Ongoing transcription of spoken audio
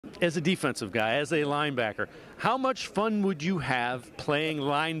as a defensive guy, as a linebacker, how much fun would you have playing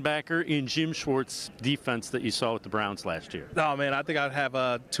linebacker in Jim Schwartz's defense that you saw with the Browns last year? Oh, man, I think I'd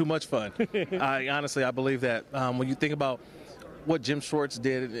have too much fun. I believe that. When you think about what Jim Schwartz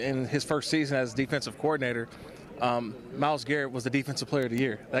did in his first season as defensive coordinator, Myles Garrett was the Defensive Player of the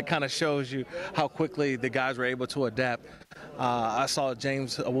Year. That kind of shows you how quickly the guys were able to adapt. I saw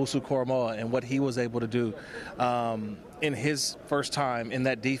James Owusu-Koramoah and what he was able to do in his first time in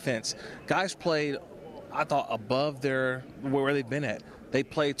that defense. Guys played, I thought, above where they've been at. They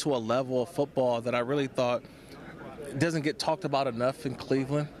played to a level of football that I really thought doesn't get talked about enough in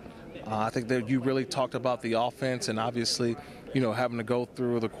Cleveland. I think that you really talked about the offense and obviously, having to go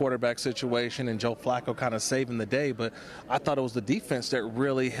through the quarterback situation and Joe Flacco kind of saving the day. But I thought it was the defense that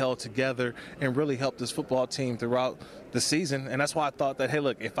really held together and really helped this football team throughout the season. And that's why I thought that, hey,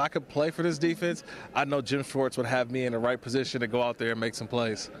 look, if I could play for this defense, I know Jim Schwartz would have me in the right position to go out there and make some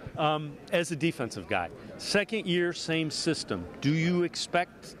plays. As a defensive guy, second year, same system. Do you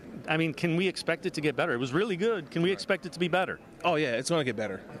expect – can we expect it to get better? It was really good. Can we expect it to be better? Oh, yeah, it's going to get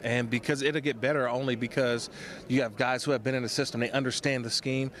better. And because it'll get better only because you have guys who have been in the system. They understand the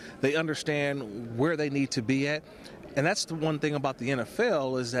scheme. They understand where they need to be at. And that's the one thing about the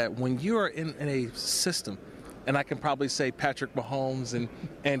NFL is that when you are in a system, and I can probably say Patrick Mahomes and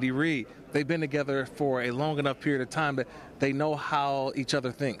Andy Reid, they've been together for a long enough period of time that they know how each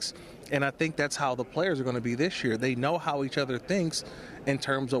other thinks. And I think that's how the players are going to be this year. They know how each other thinks in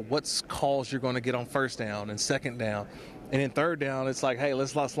terms of what calls you're going to get on first down and second down. And in third down, it's like, hey,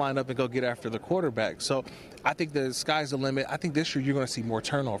 let's line up and go get after the quarterback. So I think the sky's the limit. I think this year you're going to see more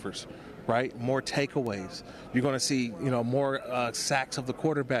turnovers, right? More takeaways. You're going to see, more sacks of the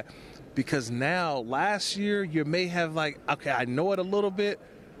quarterback. Because now, last year, you may have okay, I know it a little bit,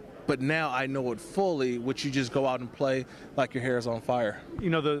 but now I know it fully, which you just go out and play like your hair is on fire.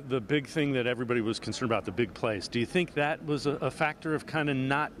 The big thing that everybody was concerned about, the big plays, do you think that was a factor of kind of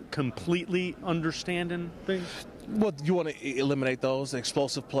not completely understanding things? Well, you want to eliminate those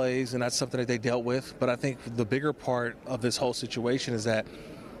explosive plays, and that's something that they dealt with. But I think the bigger part of this whole situation is that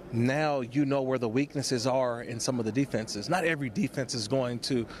now you know where the weaknesses are in some of the defenses. Not every defense is going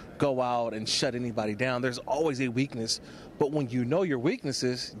to go out and shut anybody down. There's always a weakness. But when you know your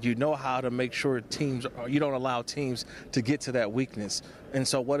weaknesses, you know how to make sure you don't allow teams to get to that weakness. And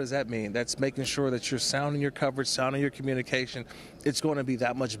so what does that mean? That's making sure that you're sound in your coverage, sound in your communication. It's going to be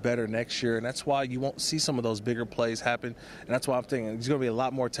that much better next year. And that's why you won't see some of those bigger plays happen. And that's why I'm thinking there's going to be a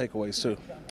lot more takeaways too.